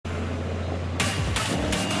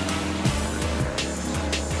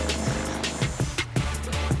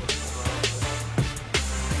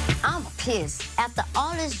pissed. After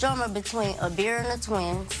all this drama between Abir and the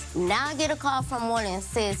twins, now I get a call from Morlin and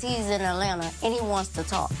says he's in Atlanta and he wants to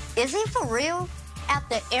talk. Is he for real?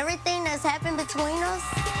 After everything that's happened between us?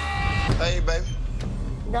 Hey, baby.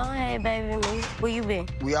 Don't hey, baby, me. Where you been?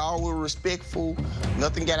 We all were respectful.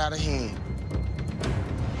 Nothing got out of hand.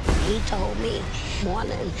 He told me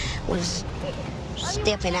Morlin was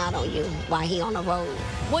stepping out on you while he on the road.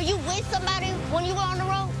 Were you with somebody when you were on the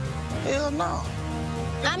road? Hell no.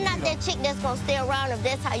 I'm not that chick that's gonna stay around if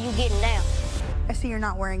that's how you getting down. I see you're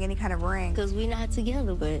not wearing any kind of ring. Because we not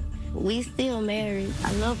together, but we still married.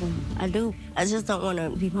 I love him. I do. I just don't want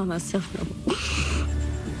to be by myself no more.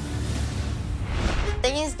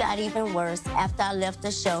 Things got even worse after I left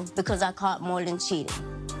the show because I caught Morlin cheating.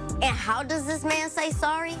 And how does this man say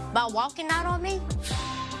sorry? By walking out on me?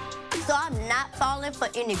 So I'm not falling for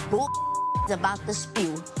any bull about the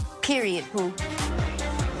spew. Period, poo.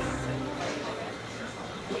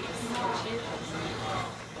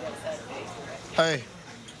 Hey,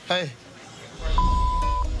 hey.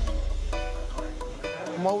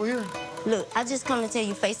 I'm over here. Look, I just come to tell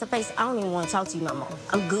you face to face, I don't even want to talk to you no more.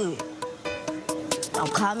 I'm good.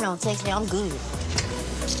 Don't call me, don't text me, I'm good.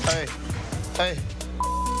 Hey, hey.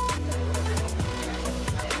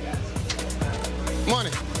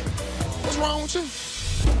 Money, what's wrong with you?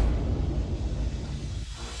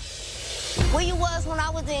 Where you was when I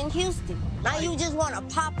was in Houston. Now you just want to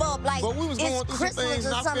pop up like but we was going through Christmas some things,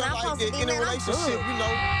 and I something. feel like that in a relationship, you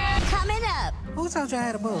know. Coming up. Who told you I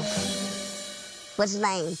had a boo? What's his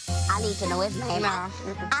name? I need to know his name. Nah.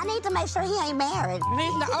 I need to make sure he ain't married.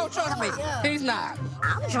 He's not. Oh, trust me. He's not.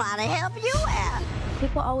 I'm trying to help you out.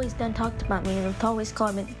 People always done talked about me and always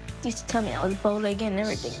called me, used to tell me I was bow-legged and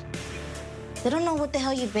everything. They don't know what the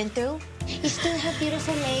hell you've been through. You still have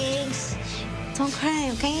beautiful legs. Don't cry,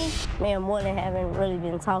 okay? Me and Morlin haven't really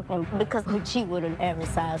been talking because we cheat with an average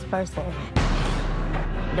size person.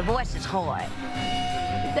 Divorce is hard.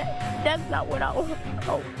 That's not what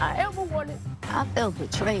I ever wanted. I felt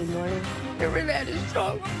betrayed, Morlin. You really had a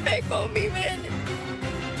strong effect on me, man.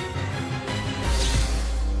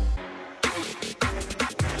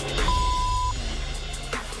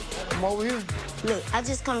 I'm over here. Look, I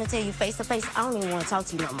just come to tell you face to face, I don't even want to talk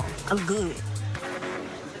to you no more. I'm good.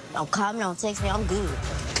 Don't call me, don't text me, I'm good.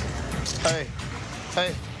 Hey,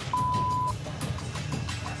 hey.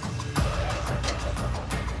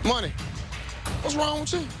 Money, what's wrong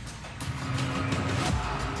with you?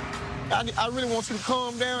 I really want you to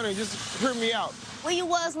calm down and just hear me out. Where you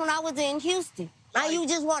was when I was in Houston. Now you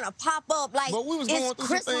just want to pop up like but we was going through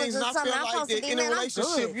Christmas some things, and I something. feel like that in a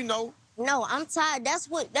relationship, you know. No, I'm tired. That's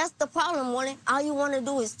the problem, Morlin. All you want to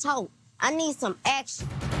do is talk. I need some action.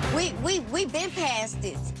 We been past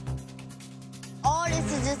this. All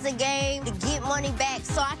this is just a game to get money back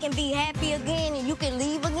so I can be happy again and you can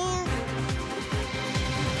leave again.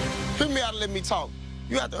 Hear me out and let me talk.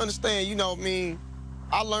 You have to understand, you know what I mean?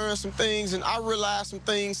 I learned some things and I realized some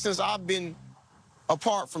things since I've been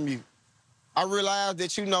apart from you. I realized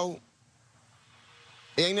that, you know,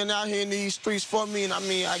 there ain't nothing out here in these streets for me, and I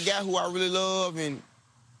mean, I got who I really love, and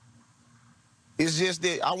it's just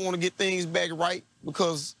that I want to get things back right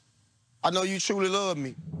because I know you truly love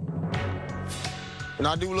me. And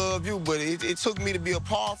I do love you, but it took me to be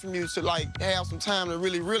apart from you to, like, have some time to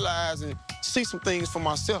really realize and see some things for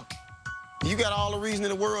myself. You got all the reason in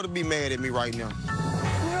the world to be mad at me right now.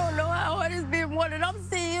 You don't know how hard it's been, Morlin. I'm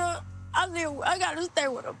seeing you. I got to stay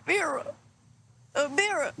with a mirror. A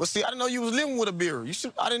mirror. But see, I didn't know you was living with a beer.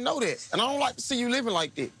 I didn't know that. And I don't like to see you living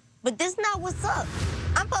like that. But this not what's up.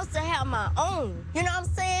 I'm supposed to have my own, you know what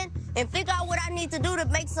I'm saying? And figure out what I need to do to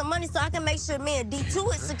make some money so I can make sure me and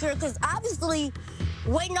D2 is secure, because obviously,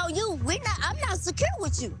 waiting on you, I'm not secure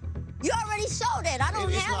with you. You already showed that. I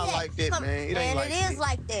don't have that. It's not like that, man. It ain't like that. It is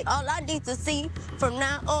like that. All I need to see from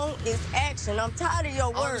now on is action. I'm tired of your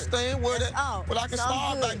words. I understand where that, but I can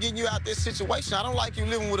start by getting you out this situation. I don't like you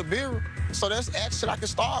living with a beer, so that's action. I can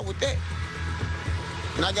start with that.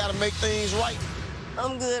 And I gotta make things right.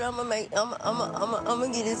 I'm good. I'm gonna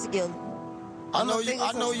get this together. I know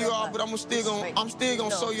you are, but I'm still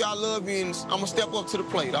gonna show you I love you, and I'm gonna step up to the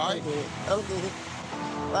plate. All right? I'm good.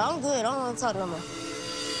 Well, I'm good. I don't want to talk no more.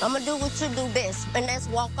 I'm gonna do what you do best, and that's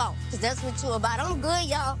walk off, because that's what you about. I'm good,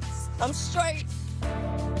 y'all. I'm straight.